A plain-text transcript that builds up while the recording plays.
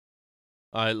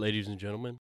All right, ladies and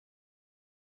gentlemen,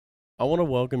 I want to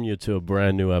welcome you to a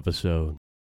brand new episode.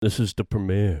 This is the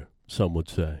premiere, some would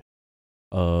say,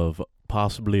 of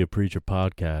possibly a preacher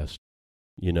podcast,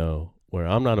 where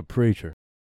I'm not a preacher,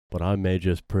 but I may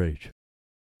just preach.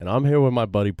 And I'm here with my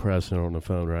buddy Preston on the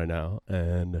phone right now,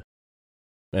 and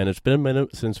it's been a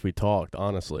minute since we talked,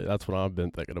 honestly. That's what I've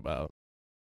been thinking about.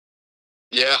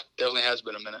 Yeah, definitely has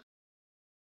been a minute.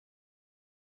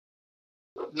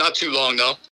 Not too long,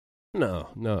 though. No.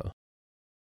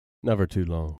 Never too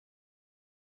long.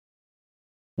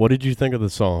 What did you think of the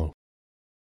song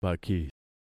by Keith?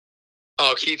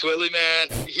 Oh, Keith Whitley, man,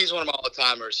 he's one of my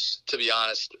all-timers, to be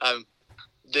honest. I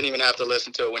didn't even have to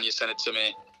listen to it when you sent it to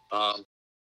me.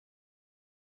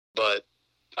 But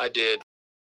I did.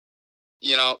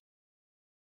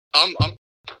 I'm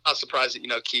not surprised that you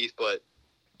know Keith, but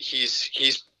he's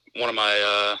one of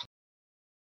my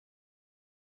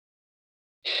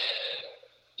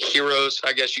heroes,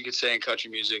 I guess you could say, in country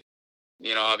music.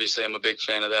 Obviously I'm a big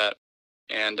fan of that.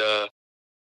 And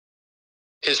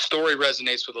his story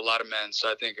resonates with a lot of men. So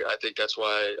I think that's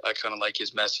why I kind of like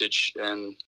his message.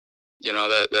 And,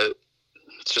 that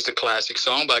it's just a classic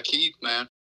song by Keith, man.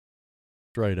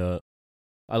 Straight up.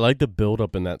 I like the build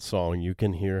up in that song. You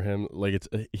can hear him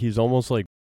he's almost like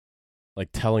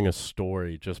telling a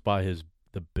story just by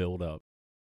the build up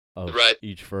of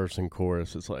each verse and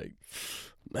chorus. It's like,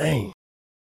 man.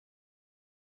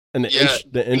 And the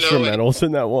instrumentals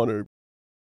in that one are...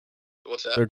 What's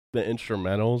that? The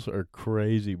instrumentals are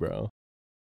crazy, bro.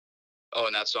 Oh,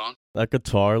 in that song? That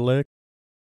guitar lick,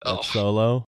 that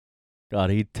solo, God,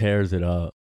 he tears it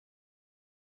up.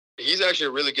 He's actually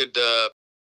a really good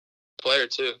player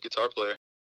too, guitar player.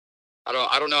 I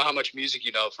don't know how much music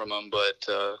you know from him, but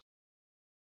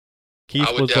Keith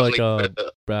was like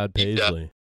Brad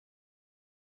Paisley.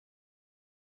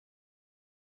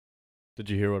 Did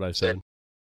you hear what I said?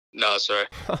 No, sorry.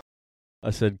 I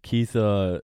said Keith,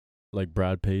 like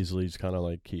Brad Paisley's kind of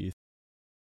like Keith.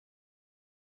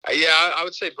 Yeah, I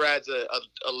would say Brad's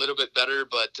a little bit better,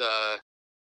 but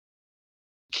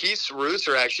Keith's roots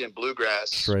are actually in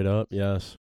bluegrass. Straight up,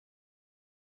 yes.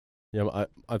 Yeah,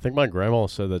 I think my grandma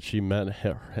said that she met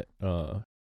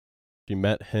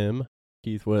him,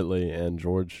 Keith Whitley, and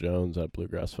George Jones at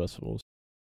bluegrass festivals.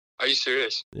 Are you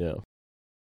serious? Yeah.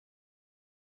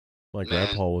 My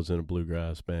grandpa was in a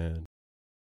bluegrass band.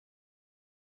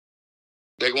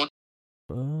 Big one?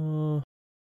 I'm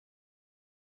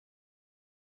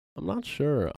not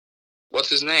sure. What's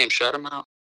his name? Shout him out.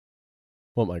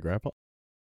 What, my grandpa?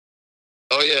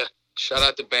 Oh, yeah. Shout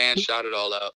out the band. Shout it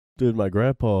all out. Dude, my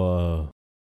grandpa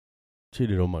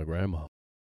cheated on my grandma.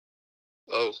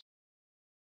 Oh.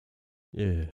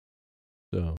 Yeah.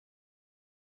 So.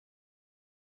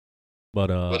 But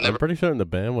I'm pretty certain the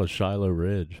band was Shiloh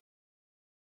Ridge.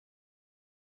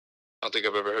 I don't think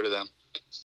I've ever heard of them.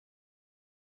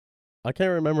 I can't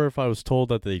remember if I was told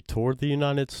that they toured the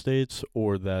United States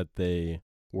or that they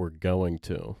were going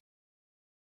to.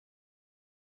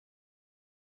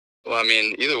 Well, I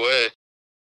mean, either way.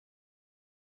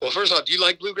 Well, first off, do you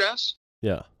like bluegrass?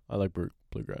 Yeah, I like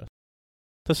bluegrass.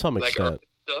 To some extent.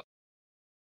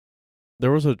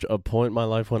 There was a point in my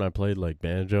life when I played like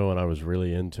banjo and I was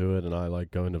really into it and I like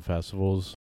going to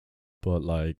festivals. But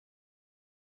like,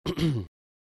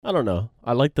 I don't know.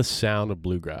 I like the sound of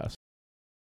bluegrass.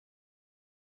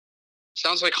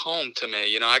 Sounds like home to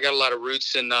me. I got a lot of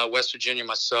roots in West Virginia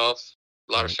myself.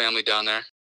 A lot of family down there.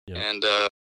 Yeah. And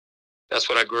that's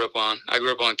what I grew up on. I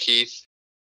grew up on Keith.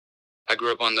 I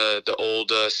grew up on the old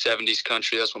 70s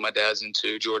country. That's what my dad's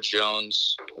into. George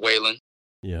Jones, Waylon.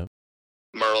 Yeah.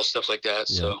 Merle, stuff like that.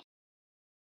 Yeah. So.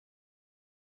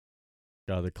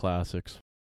 Got the classics.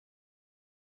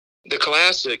 The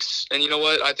classics. And you know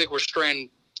what? I think we're straying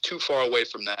too far away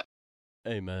from that.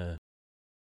 Amen.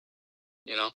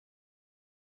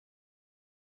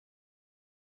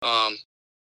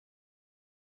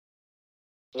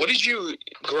 What did you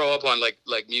grow up on, like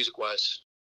music wise?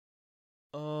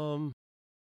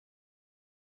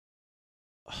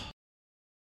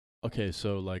 Okay,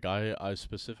 so like I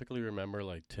specifically remember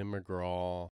like Tim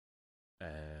McGraw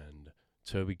and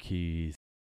Toby Keith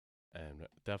and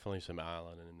definitely some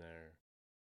Allen in there.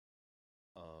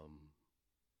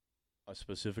 I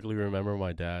specifically remember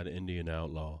my dad, Indian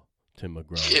Outlaw, Tim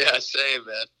McGraw. Yeah, same,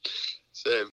 man.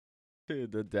 Same.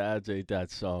 Dude, the dads ate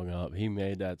that song up. He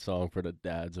made that song for the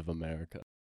dads of America.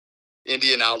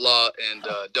 Indian Outlaw and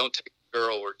Don't Take a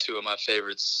Girl were two of my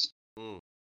favorites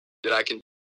that I can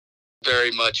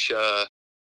very much...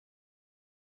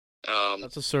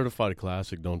 That's a certified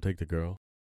classic, Don't Take the Girl.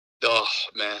 Oh,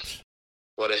 man.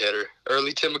 What a hitter.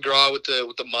 Early Tim McGraw with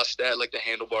the mustache, like the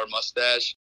handlebar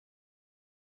mustache.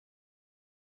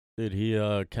 Dude, he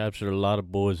captured a lot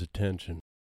of boys' attention.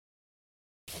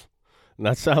 And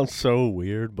that sounds so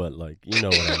weird, but like, you know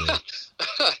what I mean.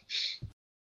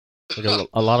 Like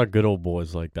a lot of good old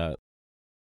boys like that.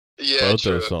 Yeah, Both those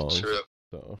true, songs. true.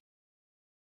 So.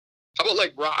 How about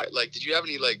like rock? Like, did you have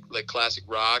any like classic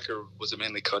rock, or was it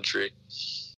mainly country?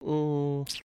 I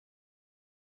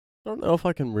don't know if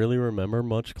I can really remember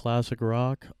much classic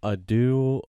rock. I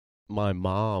do. My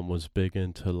mom was big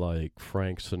into like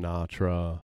Frank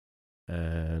Sinatra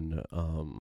and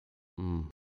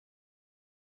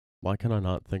why can I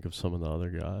not think of some of the other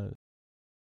guys?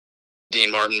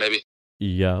 Dean Martin, maybe.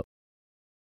 Yep.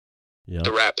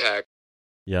 The Rat Pack.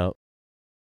 Yep.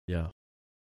 Yeah.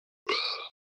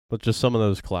 But just some of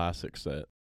those classics that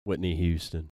Whitney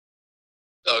Houston.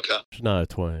 Okay. Shania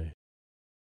Twain.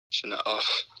 Oh,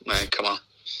 man, come on.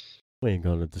 We ain't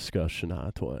gonna discuss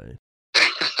Shania Twain.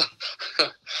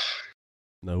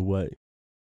 No way.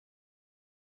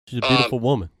 She's a beautiful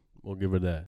woman. We'll give her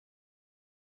that.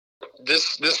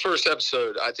 This first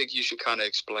episode, I think you should kind of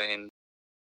explain.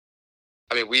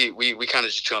 I mean, we kind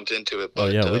of just jumped into it,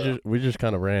 but we just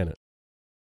kind of ran it.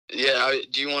 Yeah,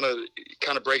 do you want to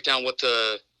kind of break down what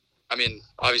the? I mean,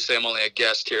 obviously, I'm only a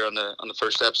guest here on the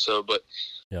first episode, but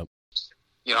yep.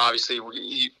 You know, obviously,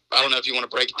 I don't know if you want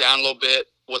to break it down a little bit.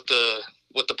 What the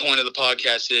point of the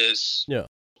podcast is? Yeah.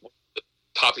 What the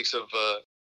topics of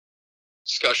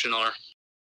discussion are.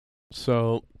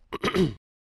 So,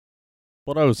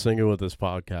 what I was thinking with this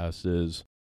podcast is,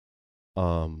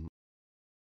 so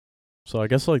I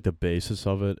guess like the basis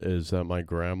of it is that my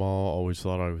grandma always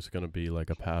thought I was gonna be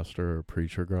like a pastor or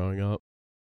preacher growing up.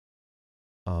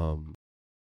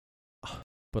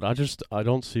 But I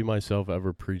don't see myself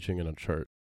ever preaching in a church.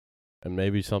 And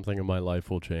maybe something in my life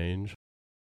will change,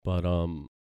 but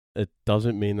it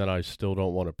doesn't mean that I still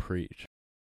don't want to preach.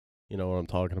 You know what I'm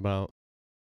talking about?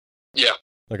 Yeah.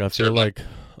 Like I feel like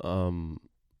I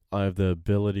have the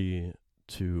ability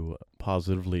to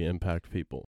positively impact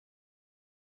people.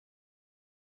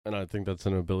 And I think that's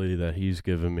an ability that he's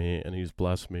given me and he's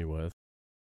blessed me with.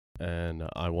 And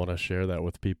I want to share that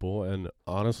with people. And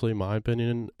honestly, my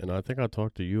opinion, and I think I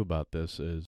talked to you about this,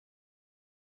 is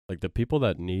like the people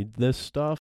that need this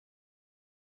stuff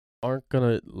aren't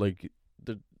gonna, like,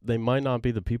 they might not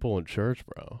be the people in church,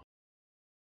 bro.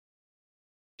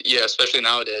 Yeah, especially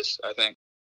nowadays, I think.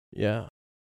 Yeah.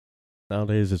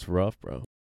 Nowadays it's rough, bro.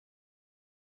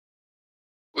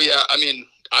 Well, yeah, I mean,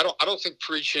 I don't think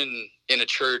preaching in a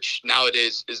church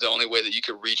nowadays is the only way that you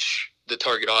could reach the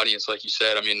target audience, like you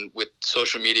said. I mean, with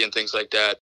social media and things like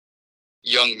that,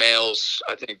 young males,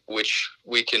 I think, which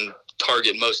we can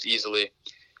target most easily,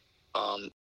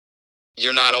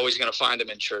 you're not always going to find them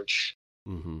in church,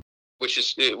 which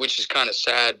is kind of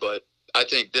sad. But I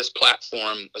think this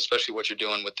platform, especially what you're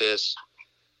doing with this,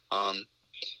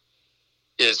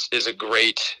 is a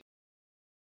great.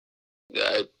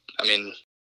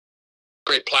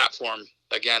 Great platform.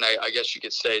 Again, I guess you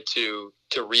could say to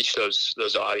reach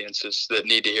those audiences that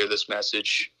need to hear this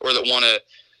message or that want to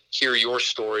hear your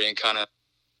story and kind of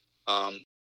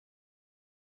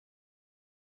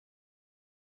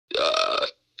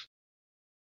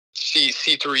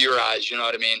see through your eyes. You know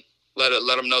what I mean? Let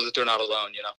them know that they're not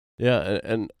alone. You know? Yeah,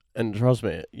 and trust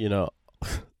me, you know,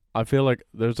 I feel like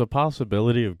there's a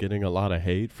possibility of getting a lot of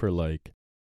hate for like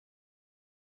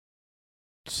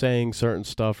saying certain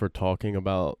stuff or talking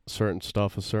about certain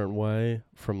stuff a certain way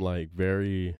from like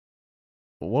very,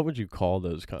 what would you call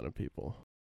those kind of people?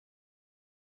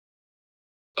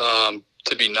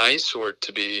 To be nice or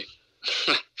to be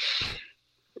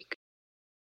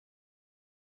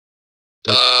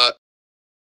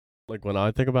like when I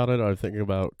think about it, I think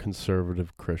about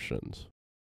conservative Christians.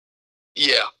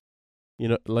 Yeah. You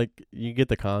know, like you get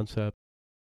the concept.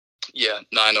 Yeah,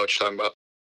 no, I know what you're talking about.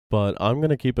 But I'm going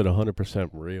to keep it 100%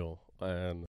 real.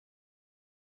 And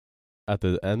at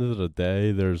the end of the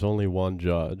day, there's only one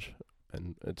judge.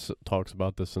 And it talks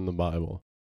about this in the Bible.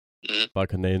 Mm-hmm. If I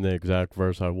could name the exact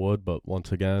verse, I would. But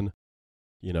once again,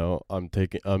 you know, I'm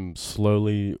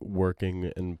slowly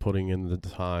working and putting in the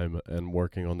time and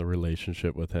working on the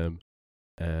relationship with him.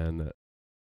 And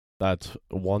that's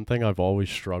one thing I've always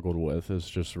struggled with is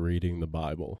just reading the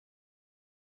Bible.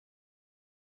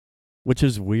 Which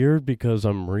is weird because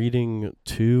I'm reading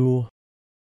 2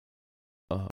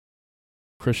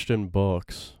 Christian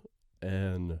books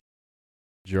and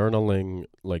journaling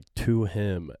like to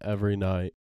him every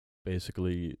night,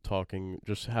 basically talking,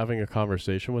 just having a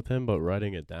conversation with him, but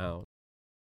writing it down.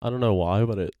 I don't know why,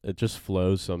 but it just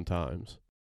flows sometimes.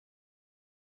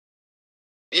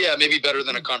 Yeah, maybe better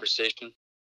than a conversation.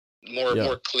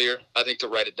 More clear. I think to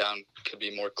write it down could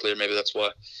be more clear. Maybe that's why.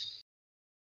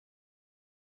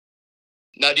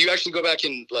 Now, do you actually go back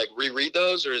and like reread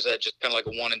those, or is that just kind of like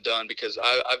a one and done? Because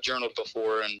I've journaled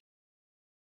before, and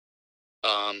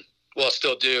well, I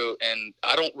still do, and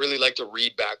I don't really like to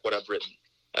read back what I've written.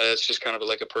 It's just kind of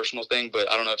like a personal thing, but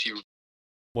I don't know if you.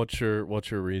 What's your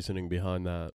reasoning behind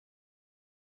that?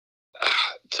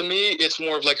 To me, it's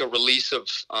more of like a release of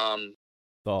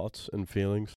Thoughts and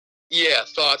feelings. Yeah,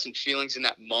 thoughts and feelings in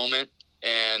that moment,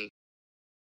 and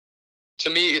to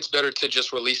me, it's better to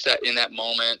just release that in that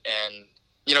moment. And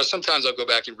sometimes I'll go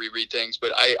back and reread things,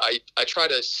 but I try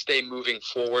to stay moving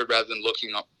forward rather than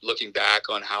looking back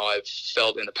on how I've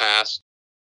felt in the past,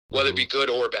 whether it be good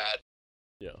or bad.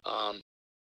 Yeah.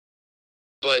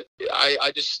 But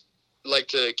I just like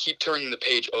to keep turning the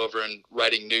page over and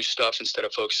writing new stuff instead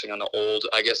of focusing on the old.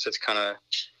 I guess that's kind of,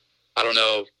 I don't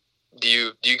know. Do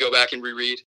you go back and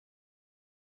reread?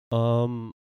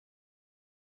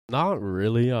 Not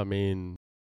really. I mean,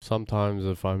 sometimes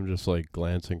if I'm just like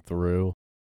glancing through,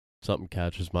 something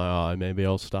catches my eye, maybe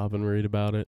I'll stop and read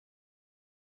about it.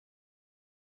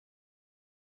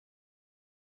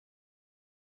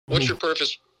 What's your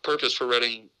purpose for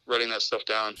writing that stuff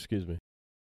down? Excuse me.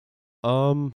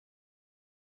 I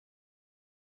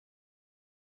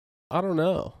don't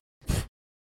know.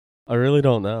 I really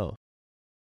don't know.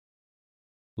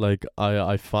 Like,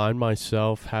 I find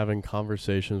myself having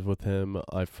conversations with him.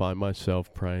 I find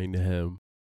myself praying to him.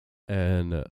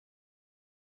 And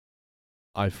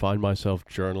I find myself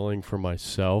journaling for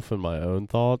myself and my own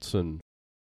thoughts and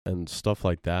stuff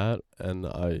like that. And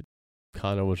I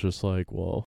kind of was just like,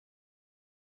 well,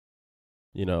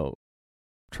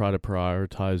 try to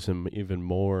prioritize him even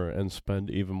more and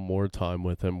spend even more time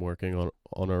with him working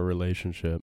on our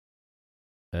relationship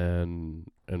and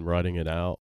writing it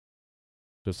out.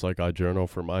 Just like I journal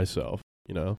for myself,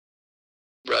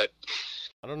 Right.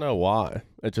 I don't know why.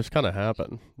 It just kind of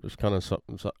happened. Just kind of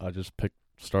something. I just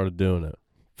started doing it.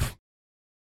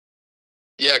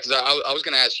 Yeah, because I was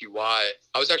going to ask you why.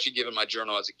 I was actually given my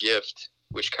journal as a gift,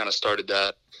 which kind of started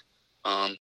that.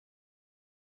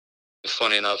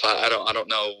 Funny enough, I don't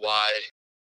know why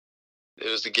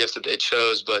it was the gift that they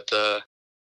chose, but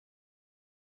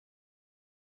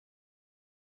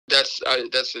that's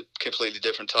a completely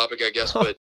different topic, I guess.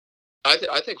 But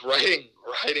I think writing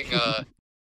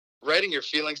writing your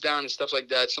feelings down and stuff like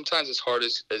that, sometimes it's hard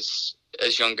as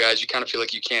young guys. You kind of feel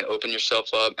like you can't open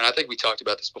yourself up, and I think we talked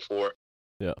about this before.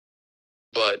 Yeah.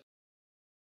 But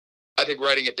I think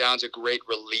writing it down is a great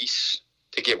release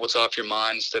to get what's off your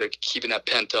mind instead of keeping that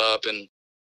pent up. And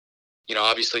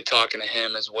obviously talking to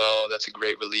him as well, that's a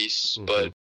great release. Mm-hmm.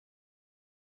 But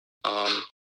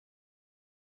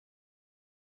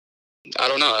I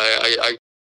don't know. I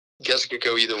guess it could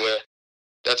go either way.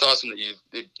 That's awesome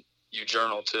that you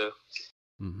journal too.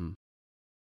 Mm-hmm.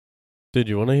 Did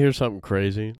you want to hear something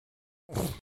crazy?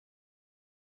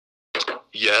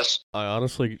 Yes. I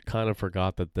honestly kind of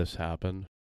forgot that this happened,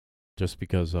 just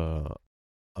because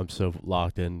I'm so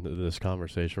locked into this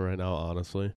conversation right now.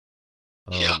 Honestly.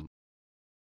 Yeah.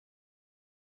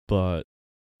 But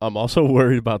I'm also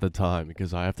worried about the time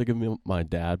because I have to give my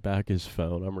dad back his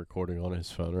phone. I'm recording on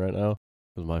his phone right now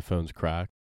because my phone's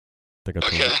cracked. I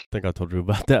think I told you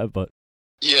about that, but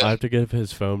yeah. I have to give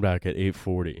his phone back at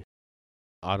 8:40.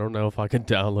 I don't know if I can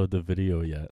download the video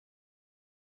yet.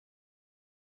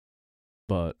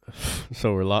 But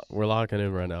so we're locking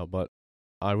in right now. But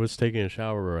I was taking a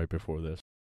shower right before this,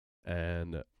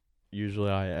 and usually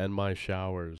I end my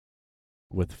showers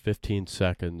with 15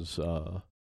 seconds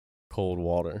cold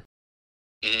water.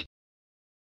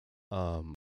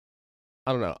 Mm-hmm.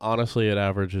 I don't know. Honestly, it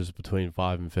averages between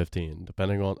 5 and 15,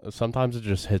 depending on. Sometimes it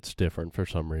just hits different for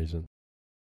some reason.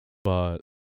 But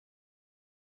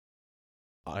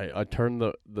I turn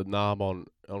the knob on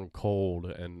cold,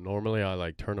 and normally I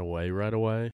like turn away right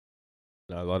away.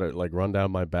 And I let it like run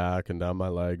down my back and down my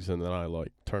legs, and then I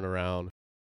like turn around,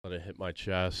 let it hit my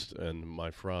chest and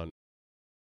my front,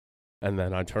 and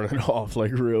then I turn it off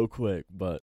like real quick.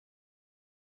 But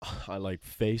I like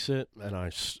face it, and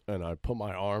I put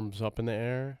my arms up in the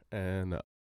air, and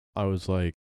I was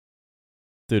like,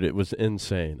 dude, it was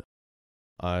insane.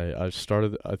 I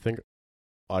started,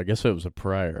 I guess it was a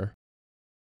prayer,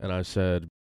 and I said,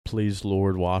 please,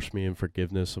 Lord, wash me in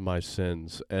forgiveness of my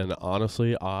sins. And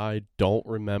honestly, I don't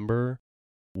remember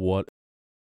what,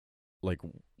 like,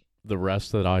 the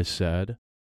rest that I said,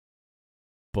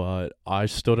 but I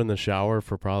stood in the shower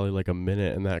for probably like a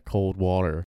minute in that cold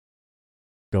water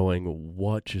going,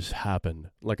 what just happened?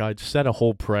 Like, I said a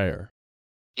whole prayer.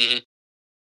 Mm-hmm.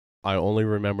 I only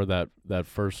remember that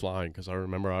first line because I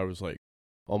remember I was like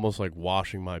almost like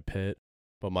washing my pit,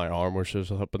 but my arm was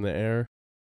just up in the air.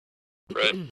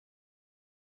 Right.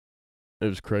 It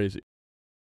was crazy.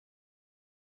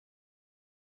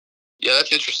 Yeah,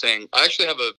 that's interesting. I actually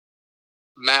have a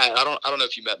Matt. I don't know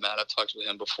if you met Matt. I've talked with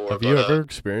him before. Have but, you ever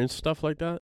experienced stuff like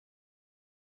that?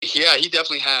 Yeah, he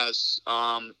definitely has.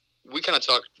 We kind of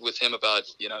talked with him about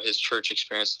his church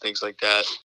experience and things like that.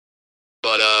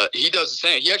 But he does the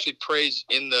same. He actually prays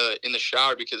in the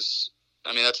shower because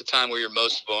I mean that's a time where you're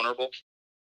most vulnerable.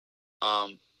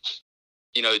 Um,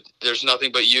 there's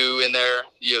nothing but you in there.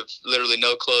 You have literally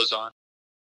no clothes on.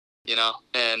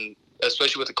 And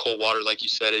especially with the cold water, like you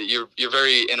said, you're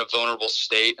very in a vulnerable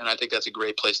state, and I think that's a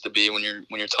great place to be when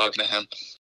you're talking to him.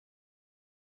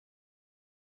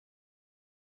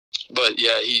 But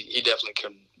yeah, he definitely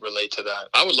can relate to that.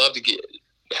 I would love to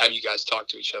have you guys talk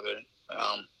to each other.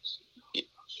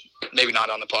 Maybe not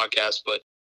on the podcast, but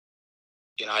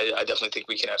I definitely think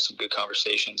we can have some good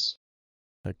conversations.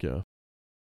 Heck yeah.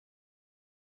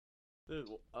 Dude,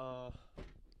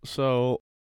 so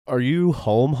are you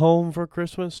home for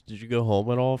Christmas? Did you go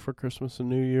home at all for Christmas and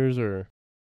New Year's, or?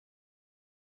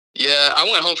 Yeah, I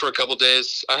went home for a couple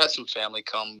days. I had some family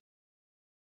come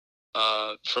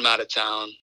from out of town,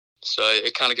 so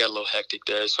it kind of got a little hectic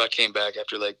there. So I came back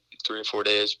after like 3 or 4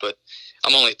 days, but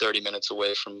I'm only 30 minutes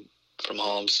away from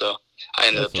home, so I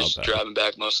ended up just driving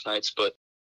back most nights. But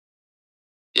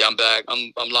yeah, I'm back.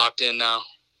 I'm locked in now.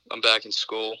 I'm back in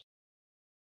school.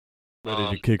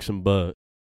 Ready to kick some butt.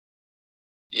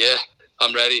 Yeah,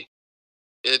 I'm ready.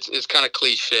 It's kind of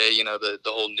cliche, the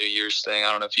whole New Year's thing. I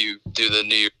don't know if you do the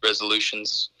New Year's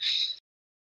resolutions,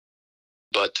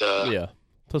 but yeah,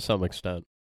 to some extent.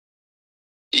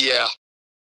 Yeah,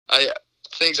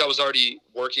 things I was already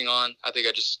working on. I think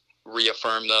I just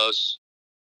reaffirmed those,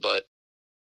 but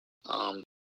I'm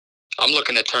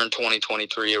looking to turn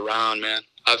 2023 around, man.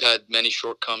 I've had many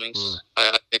shortcomings.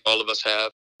 I think all of us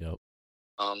have. Yep.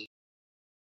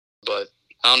 But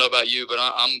I don't know about you, but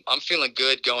I'm feeling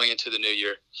good going into the new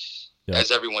year, as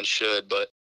everyone should. But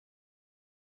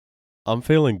I'm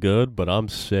feeling good, but I'm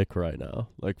sick right now.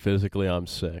 Like physically, I'm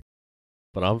sick,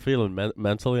 but I'm feeling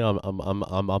mentally.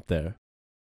 I'm up there.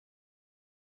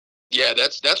 Yeah,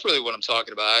 that's really what I'm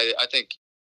talking about. I think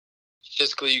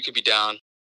physically you could be down,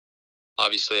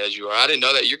 obviously, as you are. I didn't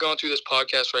know that. You're going through this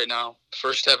podcast right now.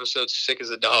 First episode, sick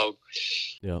as a dog.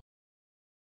 Yeah.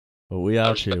 But we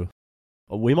out you.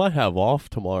 We might have off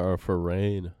tomorrow for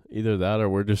rain. Either that or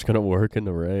we're just going to work in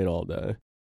the rain all day.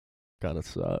 Kind of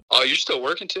sucks. Oh, you're still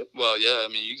working too? Well, yeah, I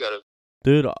mean, you got to...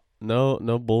 Dude,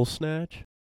 no bull snatch.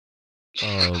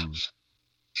 I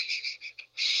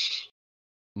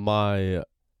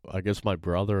guess my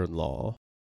brother-in-law,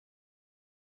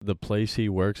 the place he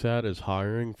works at is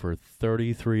hiring for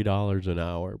 $33 an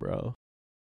hour, bro.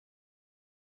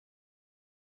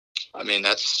 I mean,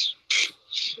 that's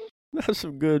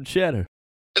some good cheddar.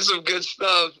 That's some good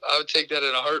stuff. I would take that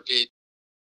in a heartbeat.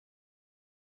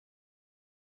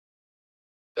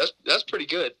 That's pretty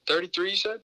good. 33, you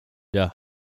said? Yeah.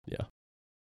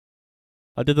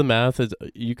 I did the math.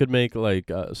 You could make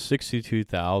like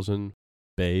 62,000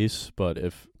 base, but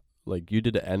if like you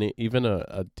did even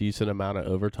a decent amount of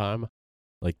overtime,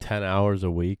 like 10 hours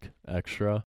a week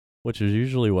extra, which is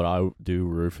usually what I do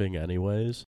roofing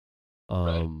anyways,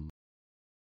 right.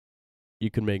 You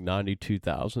can make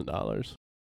 $92,000.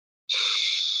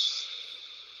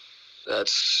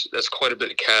 That's quite a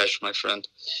bit of cash, my friend.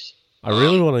 I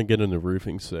really want to get into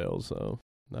roofing sales, though.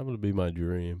 That would be my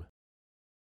dream.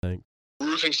 I think.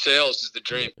 Roofing sales is the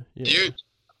dream. Yeah.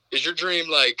 Is your dream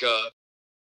like?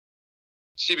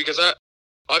 See, because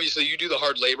obviously you do the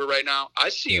hard labor right now. I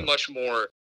see you much more.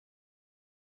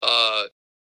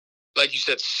 Like you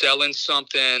said, selling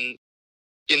something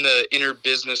in the inner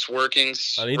business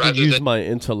workings. I need to use my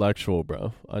intellectual,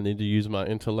 bro. I need to use my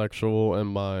intellectual and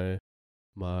my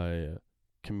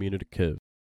communicative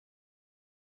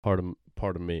part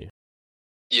of me.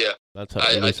 Yeah, that's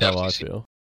at least how I feel.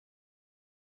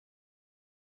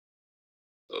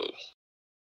 Oh,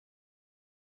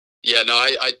 yeah. No,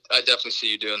 I definitely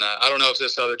see you doing that. I don't know if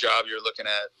this other job you're looking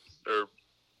at or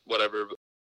whatever,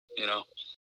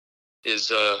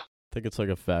 is I think it's like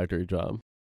a factory job.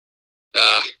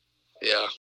 Yeah.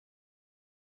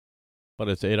 But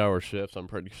it's 8-hour shifts, I'm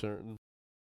pretty certain.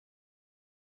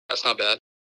 That's not bad.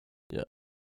 Yeah.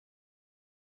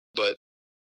 But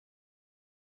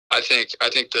I think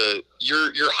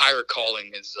your higher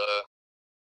calling is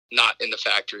not in the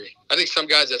factory. I think some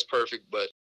guys that's perfect, but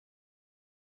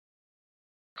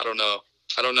I don't know.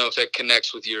 I don't know if that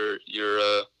connects with your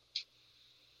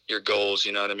goals,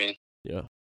 you know what I mean? Yeah.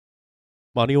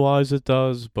 Money-wise it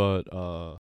does, but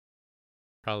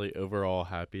probably overall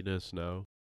happiness, no.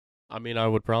 I mean, I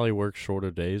would probably work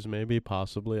shorter days, maybe,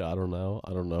 possibly. I don't know.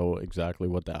 I don't know exactly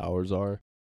what the hours are.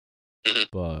 Mhm.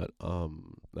 but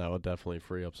that would definitely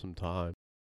free up some time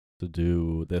to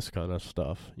do this kind of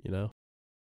stuff, you know?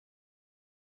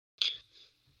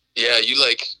 Yeah, you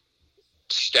like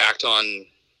stacked on.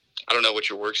 I don't know what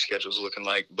your work schedule is looking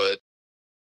like, but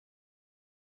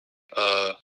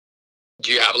uh,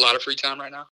 do you have a lot of free time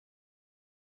right now?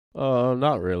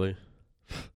 Not really.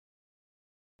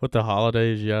 With the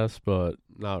holidays, yes, but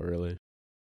not really.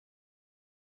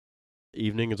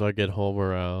 Evenings I get home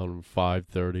around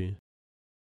 5:30,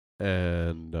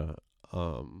 and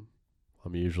um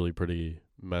I'm usually pretty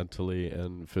mentally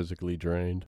and physically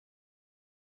drained.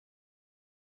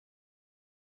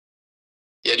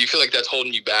 Yeah, do you feel like that's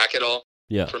holding you back at all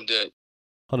Yeah, from doing? It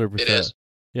 100%. is.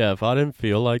 Yeah, if I didn't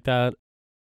feel like that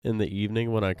in the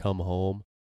evening when I come home,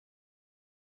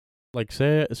 like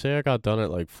say I got done at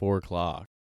like 4 o'clock,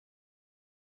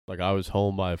 like I was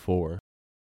home by 4.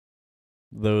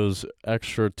 Those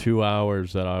extra 2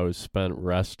 hours that I was spent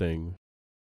resting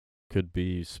could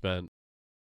be spent.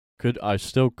 I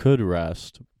still could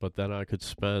rest, but then I could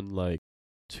spend like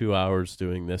 2 hours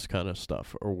doing this kind of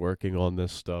stuff or working on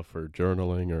this stuff or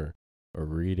journaling or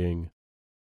reading.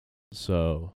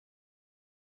 So,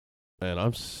 man,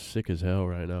 I'm sick as hell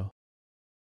right now.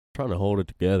 Trying to hold it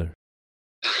together.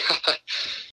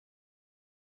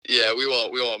 Yeah, we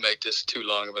won't make this too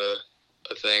long of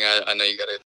a thing. I know you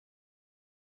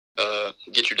gotta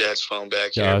get your dad's phone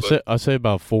back Yeah, here, but I say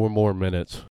about 4 more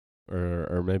minutes,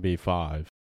 or maybe 5,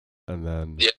 and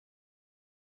then yeah,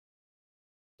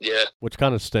 yeah. which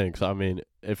kind of stinks. I mean,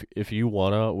 if you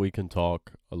wanna, we can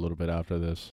talk a little bit after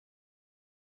this.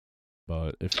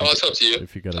 But Oh, it's up to you.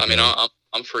 if you gotta I mean, go,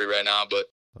 I'm free right now, but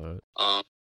all right.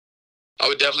 I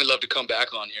would definitely love to come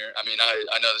back on here. I mean,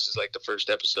 I know this is like the first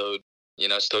episode,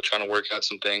 still trying to work out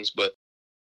some things, but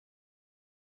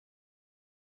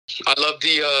I love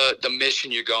the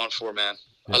mission you're going for, man.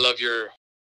 Yeah. I love your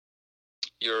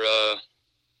uh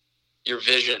your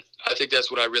vision. I think that's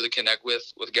what I really connect with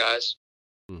guys.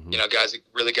 Mm-hmm. Guys that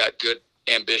really got good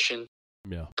ambition,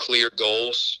 Yeah. clear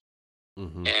goals,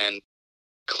 Mm-hmm. and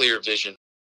clear vision.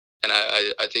 And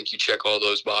I think you check all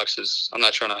those boxes. I'm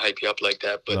not trying to hype you up like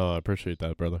that, but No, I appreciate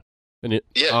that, brother. And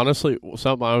yeah, honestly,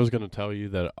 something I was gonna tell you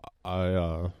that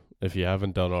if you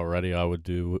haven't done already, I would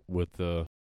do with the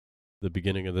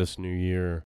beginning of this new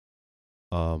year.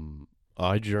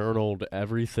 I journaled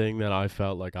everything that I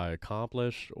felt like I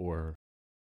accomplished, or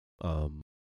um,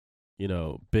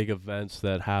 big events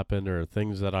that happened or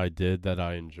things that I did that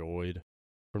I enjoyed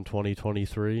from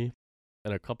 2023,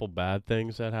 and a couple bad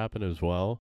things that happened as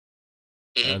well.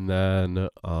 mhm. And then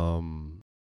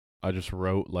I just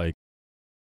wrote like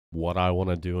what I want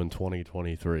to do in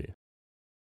 2023.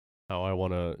 How I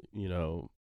want to,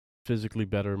 physically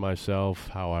better myself,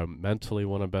 how I mentally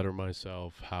want to better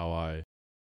myself, how I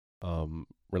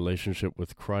relationship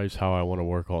with Christ, how I want to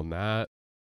work on that,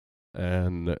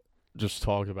 and just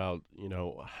talk about,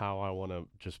 how I want to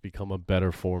just become a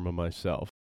better form of myself.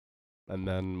 And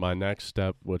then my next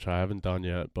step, which I haven't done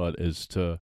yet, but is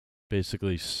to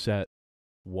basically set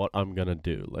what I'm going to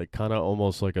do, like kind of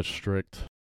almost like a strict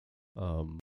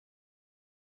um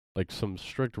like some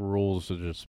strict rules to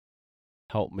just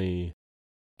help me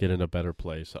get in a better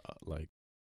place, like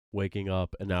waking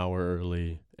up an hour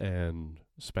early and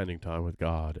spending time with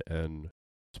God and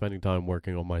spending time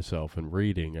working on myself and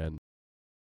reading and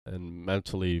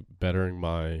mentally bettering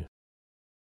my,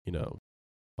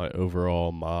 my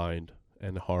overall mind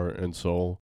and heart and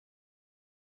soul.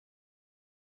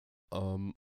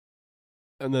 Um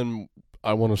and then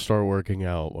I want to start working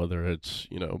out, whether it's,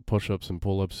 push-ups and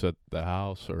pull-ups at the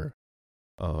house or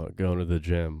going to the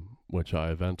gym, which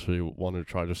I eventually want to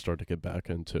try to start to get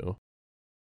back into.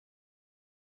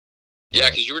 Yeah,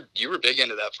 because you were big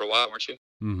into that for a while, weren't you?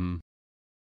 Mm-hmm.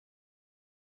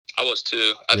 I was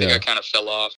too. I think I kind of fell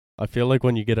off. I feel like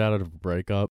when you get out of a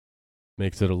breakup,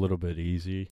 makes it a little bit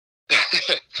easy.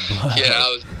 Yeah,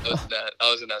 I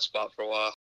was in that spot for a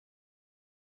while.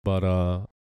 But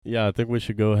yeah, I think we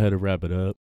should go ahead and wrap it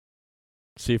up.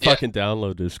 See if I can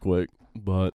download this quick.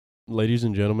 But ladies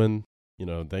and gentlemen,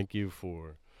 thank you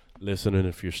for listening.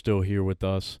 If you're still here with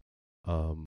us,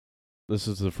 this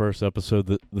is the first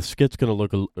episode. The skit's gonna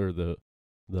look or the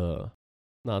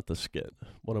not the skit.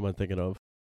 What am I thinking of?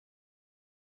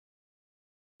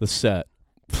 The set.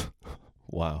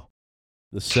 Wow.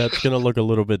 The set's gonna look a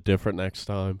little bit different next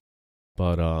time.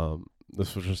 But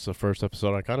this was just the first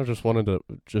episode. I kind of just wanted to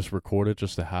just record it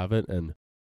just to have it, and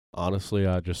honestly,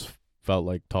 I just felt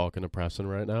like talking to Preston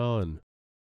right now and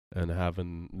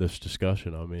having this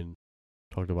discussion. I mean,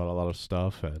 talked about a lot of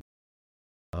stuff, and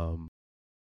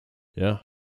yeah.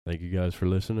 Thank you guys for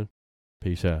listening.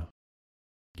 Peace out.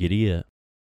 Giddy up.